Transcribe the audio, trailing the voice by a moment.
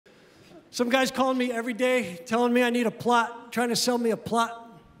Some guy's calling me every day, telling me I need a plot, trying to sell me a plot.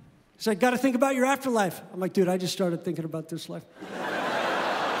 He's like, got to think about your afterlife. I'm like, dude, I just started thinking about this life.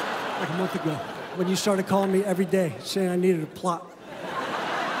 Like a month ago, when you started calling me every day, saying I needed a plot.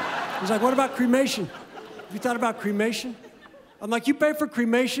 He's like, what about cremation? Have you thought about cremation? I'm like, you pay for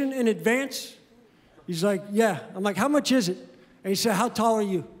cremation in advance? He's like, yeah. I'm like, how much is it? And he said, how tall are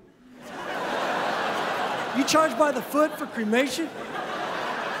you? You charge by the foot for cremation?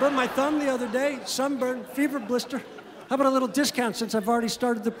 Burned my thumb the other day, sunburn, fever blister. How about a little discount since I've already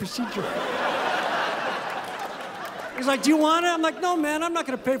started the procedure? He's like, do you want it? I'm like, no, man, I'm not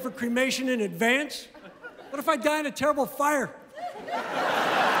gonna pay for cremation in advance. What if I die in a terrible fire?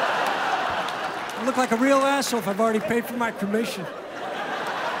 I look like a real asshole if I've already paid for my cremation.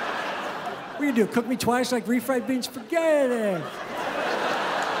 What do you do, cook me twice like refried beans? Forget it.